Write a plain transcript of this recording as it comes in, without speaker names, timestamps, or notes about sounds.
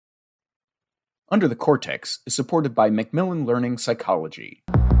Under the Cortex is supported by Macmillan Learning Psychology.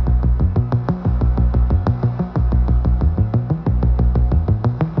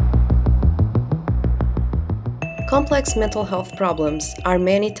 Complex mental health problems are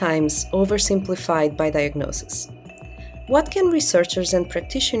many times oversimplified by diagnosis. What can researchers and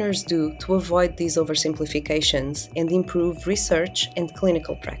practitioners do to avoid these oversimplifications and improve research and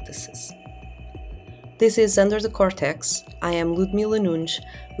clinical practices? This is Under the Cortex. I am Ludmila Nunes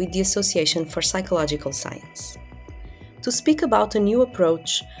with the Association for Psychological Science. To speak about a new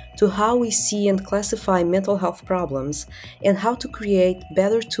approach to how we see and classify mental health problems and how to create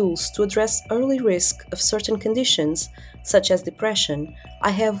better tools to address early risk of certain conditions, such as depression,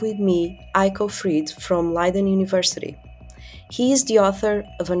 I have with me Eiko Fried from Leiden University. He is the author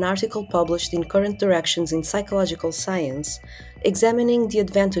of an article published in Current Directions in Psychological Science, examining the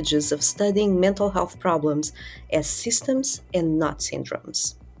advantages of studying mental health problems as systems and not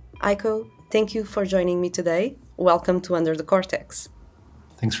syndromes. Eiko, thank you for joining me today. Welcome to Under the Cortex.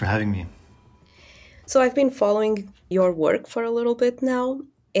 Thanks for having me. So I've been following your work for a little bit now,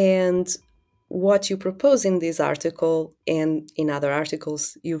 and what you propose in this article and in other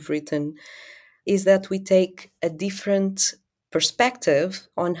articles you've written is that we take a different perspective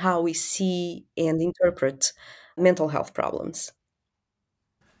on how we see and interpret mental health problems.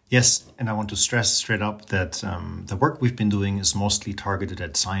 Yes, and I want to stress straight up that the work we've been doing is mostly targeted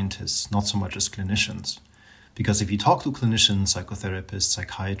at scientists, not so much as clinicians. Because if you talk to clinicians, psychotherapists,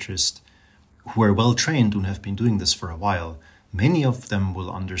 psychiatrists, who are well trained and have been doing this for a while, many of them will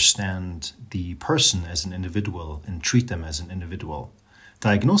understand the person as an individual and treat them as an individual.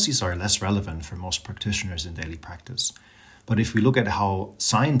 Diagnoses are less relevant for most practitioners in daily practice. But if we look at how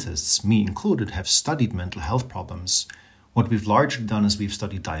scientists, me included, have studied mental health problems, what we've largely done is we've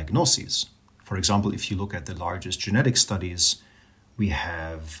studied diagnoses. For example, if you look at the largest genetic studies, we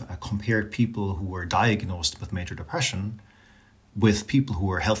have compared people who were diagnosed with major depression with people who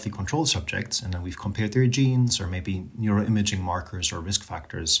were healthy control subjects, and then we've compared their genes or maybe neuroimaging markers or risk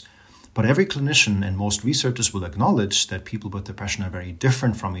factors. But every clinician and most researchers will acknowledge that people with depression are very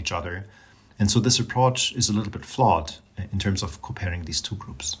different from each other. And so this approach is a little bit flawed in terms of comparing these two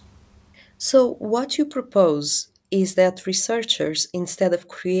groups. So, what you propose is that researchers, instead of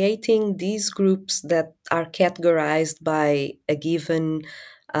creating these groups that are categorized by a given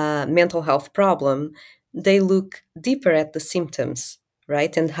mental health problem, they look deeper at the symptoms,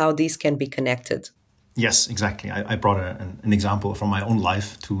 right? And how these can be connected. Yes, exactly. I brought an example from my own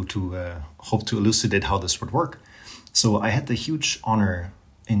life to hope to elucidate how this would work. So I had the huge honor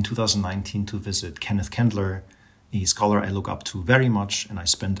in 2019 to visit Kenneth Kendler, a scholar I look up to very much, and I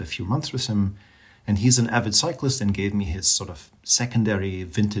spent a few months with him. And he's an avid cyclist and gave me his sort of secondary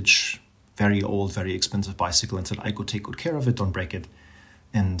vintage, very old, very expensive bicycle and said I could take good care of it, don't break it.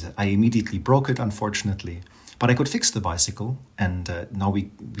 And I immediately broke it, unfortunately. But I could fix the bicycle. And now we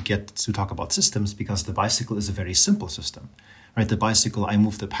get to talk about systems because the bicycle is a very simple system. Right? The bicycle, I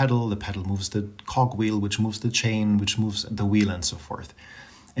move the pedal moves the cogwheel, which moves the chain, which moves the wheel and so forth.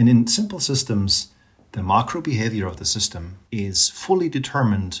 And in simple systems, the macro behavior of the system is fully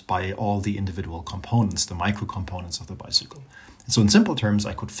determined by all the individual components, the micro components of the bicycle. And so in simple terms,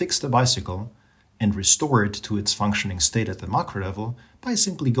 I could fix the bicycle and restore it to its functioning state at the macro level by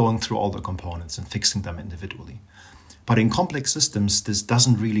simply going through all the components and fixing them individually. But in complex systems, this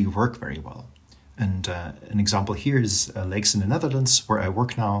doesn't really work very well. And an example here is lakes in the Netherlands, where I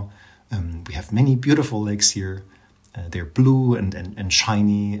work now. We have many beautiful lakes here. They're blue and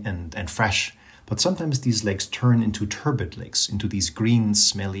shiny and fresh. But sometimes these lakes turn into turbid lakes, into these green,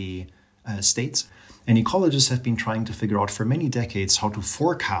 smelly states. And ecologists have been trying to figure out for many decades how to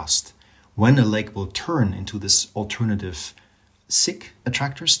forecast when a lake will turn into this alternative sick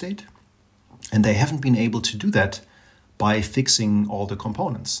attractor state. And they haven't been able to do that by fixing all the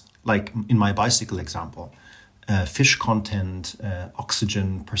components. Like in my bicycle example, fish content,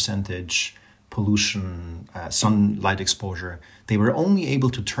 oxygen percentage, pollution, sunlight exposure. They were only able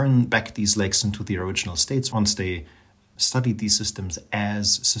to turn back these lakes into the original states once they studied these systems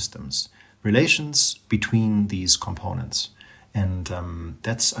as systems, relations between these components. And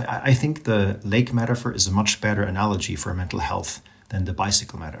I think the lake metaphor is a much better analogy for mental health than the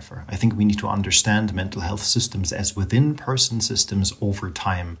bicycle metaphor. I think we need to understand mental health systems as within person systems over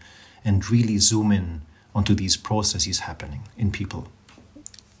time and really zoom in onto these processes happening in people.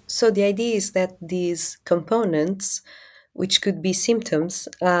 So the idea is that these components, which could be symptoms,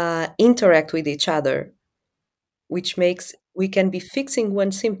 interact with each other, which makes we can be fixing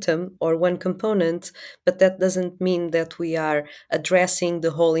one symptom or one component, but that doesn't mean that we are addressing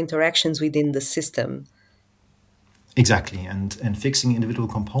the whole interactions within the system. Exactly. And fixing individual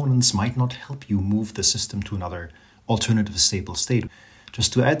components might not help you move the system to another alternative stable state.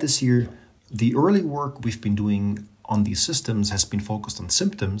 Just to add this here, the early work we've been doing on these systems has been focused on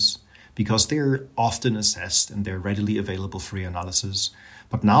symptoms because they're often assessed and they're readily available for reanalysis.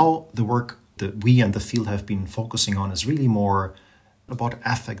 But now the work that we and the field have been focusing on is really more about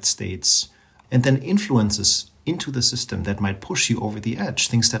affect states and then influences into the system that might push you over the edge,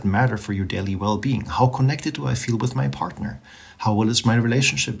 things that matter for your daily well-being. How connected do I feel with my partner? How well is my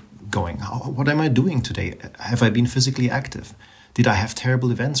relationship going? What am I doing today? Have I been physically active? Did I have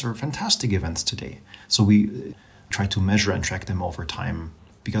terrible events or fantastic events today? So we try to measure and track them over time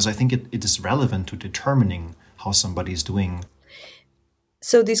because I think it is relevant to determining how somebody is doing.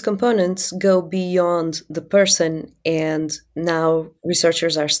 So these components go beyond the person, and now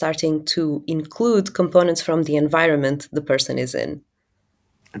researchers are starting to include components from the environment the person is in.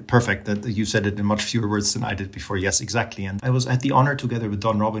 Perfect. That you said it in much fewer words than I did before. Yes, exactly. And I had the honor together with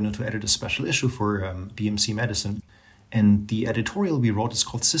Don Robino to edit a special issue for BMC Medicine. And the editorial we wrote is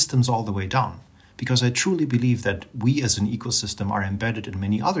called Systems All the Way Down, because I truly believe that we as an ecosystem are embedded in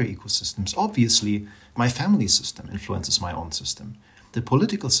many other ecosystems. Obviously, my family system influences my own system. The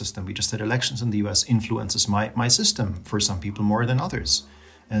political system, we just had elections in the US, influences my system for some people more than others.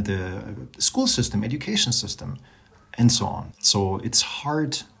 The school system, education system, and so on. So it's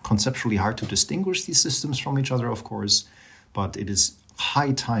conceptually hard to distinguish these systems from each other, of course, but it is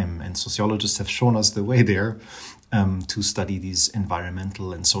high time, and sociologists have shown us the way there, to study these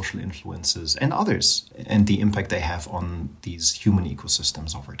environmental and social influences and others and the impact they have on these human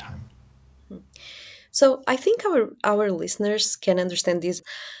ecosystems over time. So I think our listeners can understand this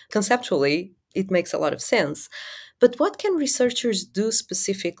conceptually. It makes a lot of sense. But what can researchers do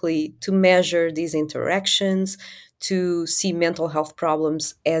specifically to measure these interactions, to see mental health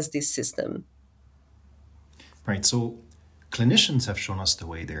problems as this system? Right. So clinicians have shown us the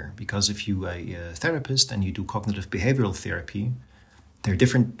way there, because if you are a therapist and you do cognitive behavioral therapy, there are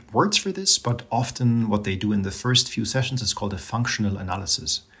different words for this, but often what they do in the first few sessions is called a functional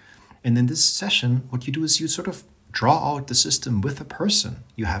analysis. And in this session, what you do is you sort of draw out the system with a person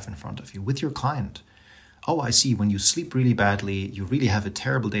you have in front of you, with your client. Oh, I see. When you sleep really badly, you really have a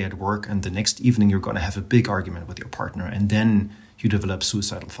terrible day at work, and the next evening you're going to have a big argument with your partner, and then you develop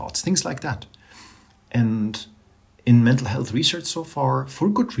suicidal thoughts, things like that. And in mental health research so far, for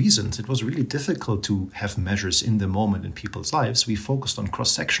good reasons, it was really difficult to have measures in the moment in people's lives. We focused on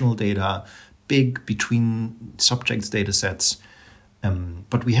cross-sectional data, big between subjects data sets.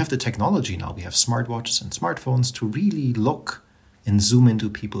 But we have the technology now. We have smartwatches and smartphones to really look and zoom into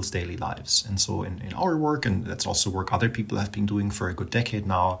people's daily lives. And so in our work, and that's also work other people have been doing for a good decade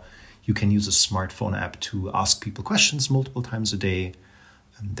now, you can use a smartphone app to ask people questions multiple times a day.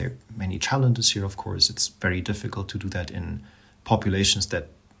 There are many challenges here, of course. It's very difficult to do that in populations that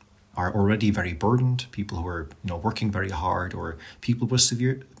are already very burdened, people who are working very hard, or people with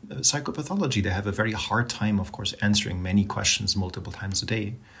severe psychopathology. They have a very hard time, of course, answering many questions multiple times a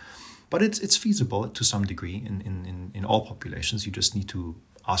day. But it's feasible to some degree in all populations. You just need to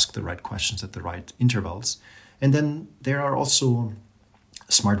ask the right questions at the right intervals. And then there are also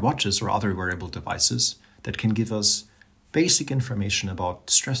smartwatches or other wearable devices that can give us basic information about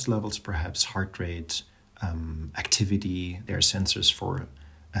stress levels, perhaps heart rate, activity. There are sensors for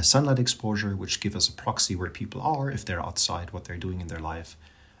sunlight exposure, which give us a proxy where people are, if they're outside, what they're doing in their life.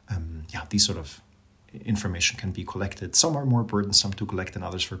 These sort of information can be collected. Some are more burdensome to collect than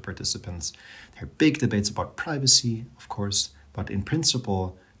others for participants. There are big debates about privacy, of course, but in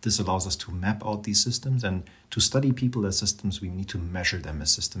principle, this allows us to map out these systems, and to study people as systems, we need to measure them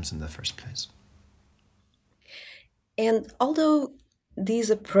as systems in the first place. And although this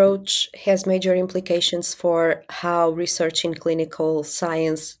approach has major implications for how research in clinical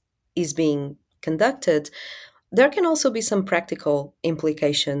science is being conducted, there can also be some practical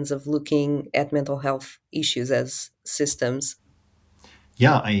implications of looking at mental health issues as systems.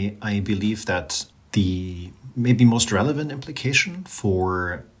 Yeah, I believe that the maybe most relevant implication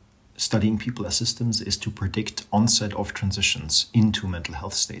for studying people as systems is to predict onset of transitions into mental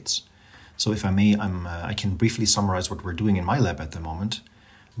health states. So if I may, I can briefly summarize what we're doing in my lab at the moment.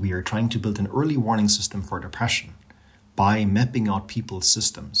 We are trying to build an early warning system for depression by mapping out people's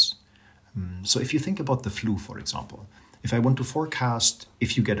systems. So if you think about the flu, for example, if I want to forecast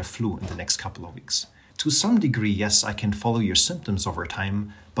if you get a flu in the next couple of weeks, to some degree, yes, I can follow your symptoms over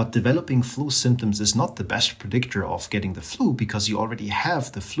time, but developing flu symptoms is not the best predictor of getting the flu because you already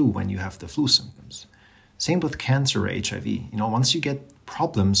have the flu when you have the flu symptoms. Same with cancer or HIV. Once you get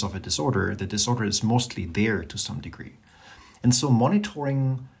problems of a disorder, the disorder is mostly there to some degree. And so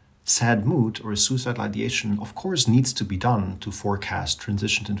monitoring sad mood or suicidal ideation, of course, needs to be done to forecast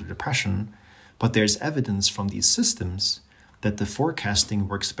transitions into depression, but there's evidence from these systems that the forecasting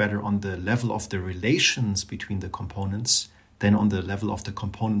works better on the level of the relations between the components than on the level of the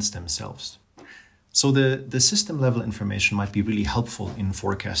components themselves. So the system level information might be really helpful in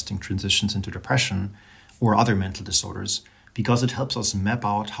forecasting transitions into depression or other mental disorders because it helps us map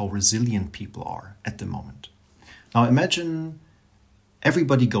out how resilient people are at the moment. Now imagine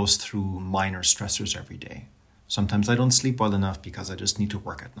everybody goes through minor stressors every day. Sometimes I don't sleep well enough because I just need to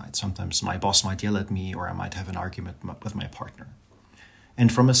work at night. Sometimes my boss might yell at me or I might have an argument with my partner.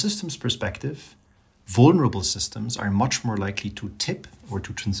 And from a systems perspective, vulnerable systems are much more likely to tip or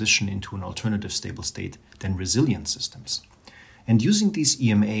to transition into an alternative stable state than resilient systems. And using these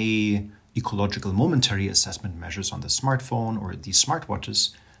EMA, ecological momentary assessment measures on the smartphone or these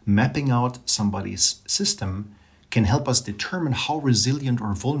smartwatches, mapping out somebody's system can help us determine how resilient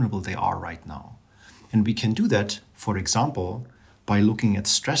or vulnerable they are right now. And we can do that, for example, by looking at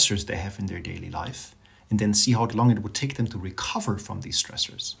stressors they have in their daily life and then see how long it would take them to recover from these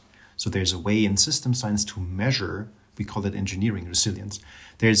stressors. So there's a way in system science to measure, we call it engineering resilience,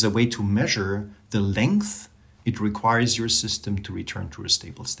 there's a way to measure the length it requires your system to return to a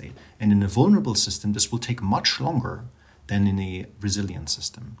stable state. And in a vulnerable system, this will take much longer than in a resilient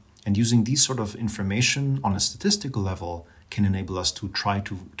system. And using these sort of information on a statistical level can enable us to try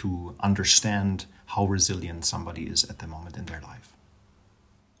to understand how resilient somebody is at the moment in their life.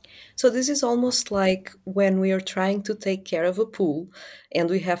 So this is almost like when we are trying to take care of a pool and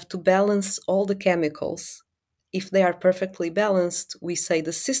we have to balance all the chemicals. If they are perfectly balanced, we say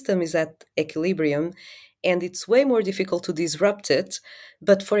the system is at equilibrium and it's way more difficult to disrupt it.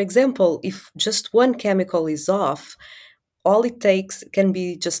 But for example, if just one chemical is off, all it takes can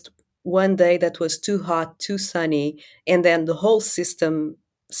be just one day that was too hot, too sunny, and then the whole system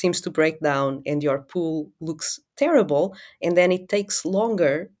seems to break down and your pool looks terrible. And then it takes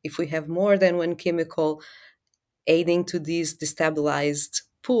longer if we have more than one chemical aiding to this destabilized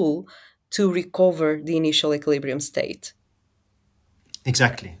pool to recover the initial equilibrium state.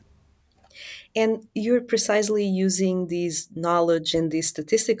 Exactly. And you're precisely using this knowledge and this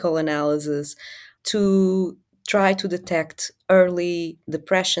statistical analysis to try to detect early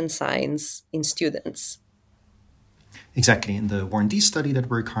depression signs in students. Exactly. In the Warren-D study that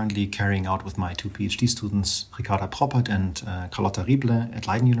we're currently carrying out with my two PhD students, Ricarda Proppert and Carlotta Rieble at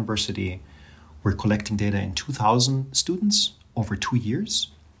Leiden University, we're collecting data in 2,000 students over 2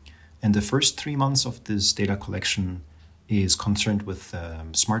 years. And the first 3 months of this data collection is concerned with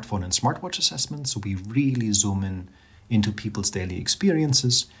smartphone and smartwatch assessments. So we really zoom in into people's daily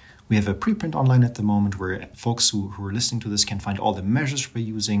experiences. We have a preprint online at the moment where folks who are listening to this can find all the measures we're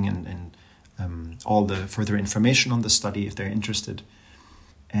using and all the further information on the study if they're interested.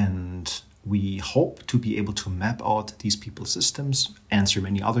 And we hope to be able to map out these people's systems, answer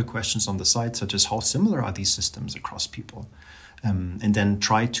many other questions on the site, such as how similar are these systems across people, and then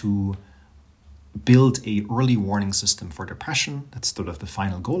try to build a early warning system for depression. That's sort of the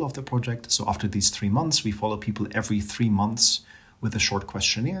final goal of the project. So after these 3 months, we follow people every 3 months with a short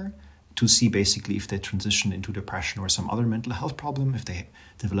questionnaire to see basically if they transition into depression or some other mental health problem, if they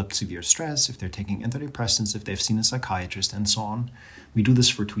developed severe stress, if they're taking antidepressants, if they've seen a psychiatrist, and so on. We do this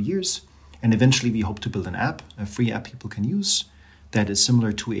for 2 years, and eventually we hope to build an app, a free app people can use, that is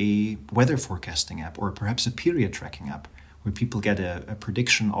similar to a weather forecasting app or perhaps a period tracking app, where people get a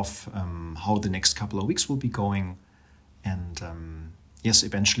prediction of how the next couple of weeks will be going. And yes,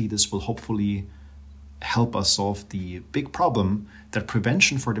 eventually this will hopefully help us solve the big problem that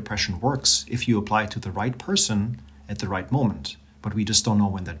prevention for depression works if you apply it to the right person at the right moment. But we just don't know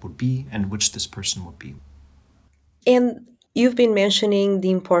when that would be and which this person would be. And you've been mentioning the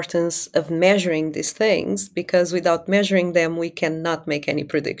importance of measuring these things because without measuring them, we cannot make any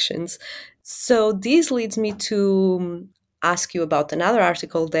predictions. So this leads me to ask you about another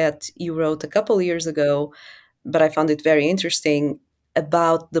article that you wrote a couple years ago, but I found it very interesting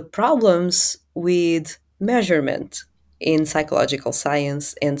about the problems with measurement in psychological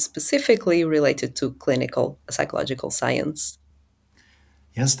science and specifically related to clinical psychological science.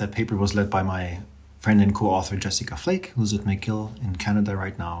 Yes, that paper was led by my friend and co-author Jessica Flake, who's at McGill in Canada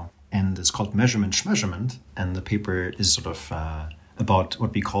right now. And it's called Measurement Schmeasurement. And the paper is sort of about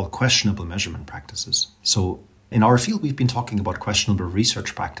what we call questionable measurement practices. So in our field, we've been talking about questionable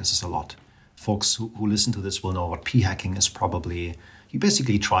research practices a lot. Folks who listen to this will know what p-hacking is probably. You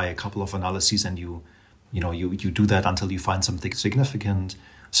basically try a couple of analyses and you do that until you find something significant.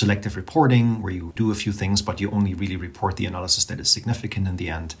 Selective reporting, where you do a few things, but you only really report the analysis that is significant in the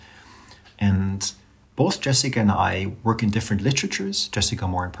end. And Both Jessica and I work in different literatures. Jessica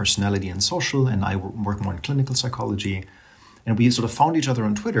more in personality and social, and I work more in clinical psychology. And we sort of found each other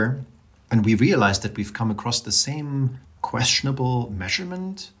on Twitter, and we realized that we've come across the same questionable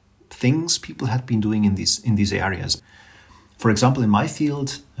measurement things people had been doing in these areas. For example, in my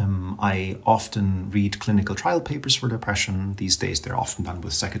field, I often read clinical trial papers for depression. These days, they're often done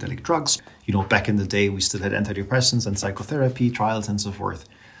with psychedelic drugs. Back in the day, we still had antidepressants and psychotherapy trials and so forth.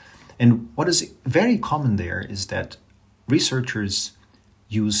 And what is very common there is that researchers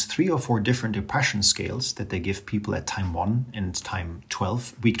use 3 or 4 different depression scales that they give people at time 1 and time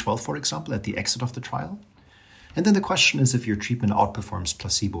 12, week 12, for example, at the exit of the trial. And then the question is if your treatment outperforms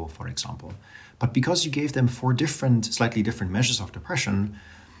placebo, for example. But because you gave them 4 slightly different measures of depression,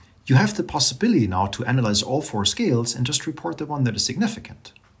 you have the possibility now to analyze all 4 scales and just report the one that is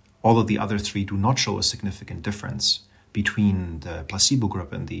significant. Although the other 3 do not show a significant difference between the placebo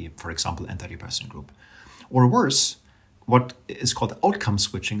group and the, for example, antidepressant group. Or worse, what is called outcome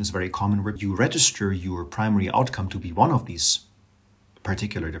switching is very common, where you register your primary outcome to be one of these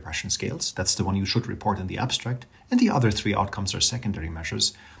particular depression scales. That's the one you should report in the abstract. And the other 3 outcomes are secondary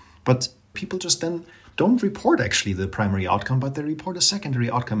measures. But people just then don't report actually the primary outcome, but they report a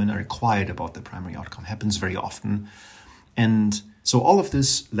secondary outcome and are quiet about the primary outcome. Happens very often. And so all of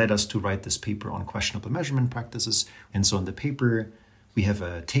this led us to write this paper on questionable measurement practices. And so in the paper, we have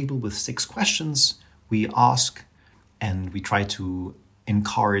a table with 6 questions we ask, and we try to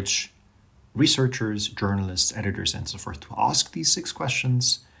encourage researchers, journalists, editors, and so forth to ask these 6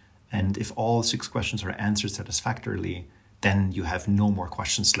 questions. And if all 6 questions are answered satisfactorily, then you have no more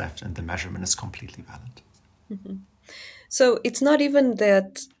questions left and the measurement is completely valid. Mm-hmm. So it's not even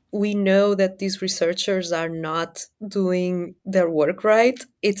that we know that these researchers are not doing their work right.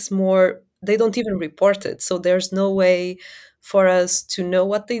 It's more, they don't even report it. So there's no way for us to know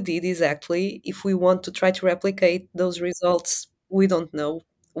what they did exactly. If we want to try to replicate those results, we don't know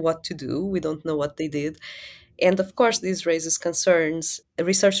what to do. We don't know what they did. And of course, this raises concerns.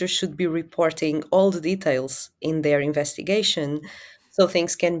 Researchers should be reporting all the details in their investigation so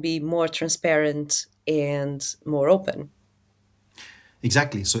things can be more transparent and more open.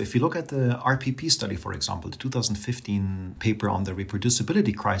 Exactly. So if you look at the RPP study, for example, the 2015 paper on the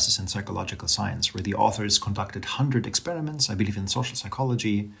reproducibility crisis in psychological science, where the authors conducted 100 experiments, I believe in social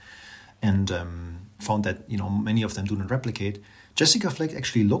psychology, and found that many of them do not replicate. Jessica Fleck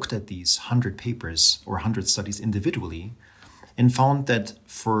actually looked at these 100 papers or 100 studies individually and found that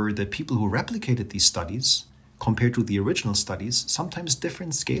for the people who replicated these studies, compared to the original studies, sometimes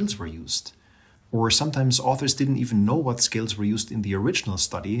different scales were used. Or sometimes authors didn't even know what scales were used in the original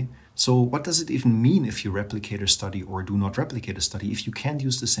study. So what does it even mean if you replicate a study or do not replicate a study if you can't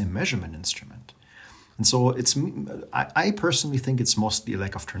use the same measurement instrument? And so I personally think it's mostly a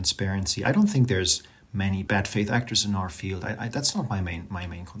lack of transparency. I don't think there's many bad faith actors in our field. That's not my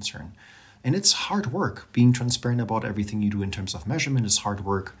main concern. And it's hard work. Being transparent about everything you do in terms of measurement is hard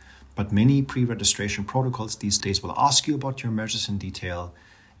work. But many pre-registration protocols these days will ask you about your measures in detail.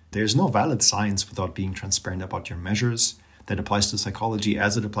 There's no valid science without being transparent about your measures. That applies to psychology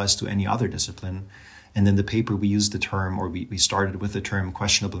as it applies to any other discipline. And in the paper, we used the term, or we started with the term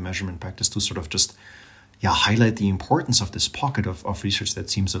questionable measurement practice to sort of just highlight the importance of this pocket of research that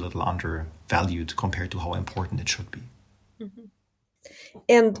seems a little undervalued compared to how important it should be. Mm-hmm.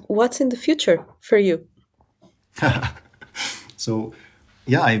 And what's in the future for you? So,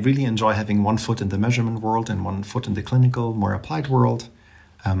 I really enjoy having one foot in the measurement world and one foot in the clinical, more applied world.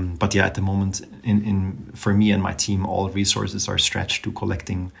 But at the moment, for me and my team, all resources are stretched to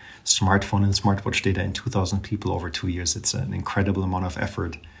collecting smartphone and smartwatch data in 2,000 people over 2 years. It's an incredible amount of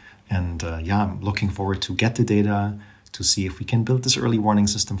effort. And I'm looking forward to get the data, to see if we can build this early warning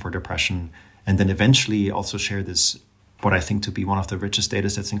system for depression, and then eventually also share this, what I think to be one of the richest data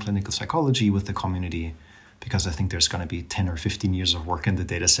sets in clinical psychology with the community, because I think there's going to be 10 or 15 years of work in the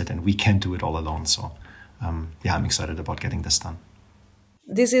data set, and we can't do it all alone. So I'm excited about getting this done.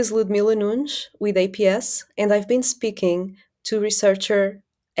 This is Ludmila Nunes with APS, and I've been speaking to researcher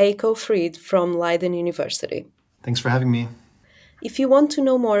Eiko Fried from Leiden University. Thanks for having me. If you want to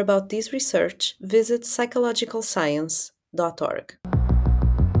know more about this research, visit psychologicalscience.org.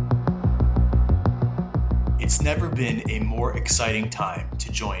 It's never been a more exciting time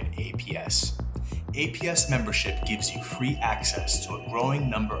to join APS. APS membership gives you free access to a growing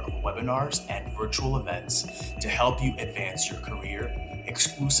number of webinars and virtual events to help you advance your career,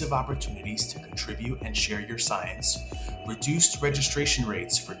 exclusive opportunities to contribute and share your science, reduced registration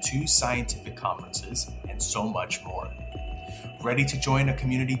rates for 2 scientific conferences, and so much more. Ready to join a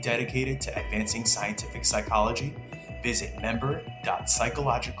community dedicated to advancing scientific psychology? Visit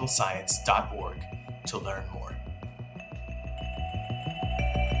member.psychologicalscience.org to learn more.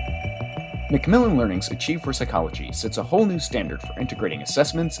 Macmillan Learning's Achieve for Psychology sets a whole new standard for integrating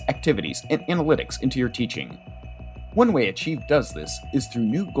assessments, activities, and analytics into your teaching. One way Achieve does this is through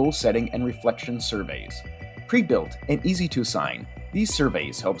new goal setting and reflection surveys. Pre-built and easy to assign, these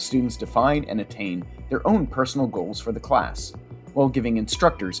surveys help students define and attain their own personal goals for the class, while giving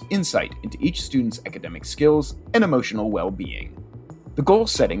instructors insight into each student's academic skills and emotional well-being. The goal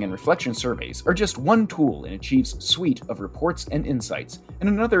setting and reflection surveys are just one tool in Achieve's suite of reports and insights, and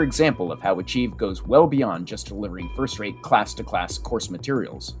another example of how Achieve goes well beyond just delivering first-rate class-to-class course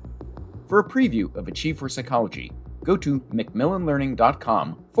materials. For a preview of Achieve for Psychology, go to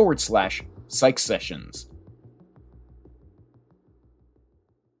macmillanlearning.com/psych sessions.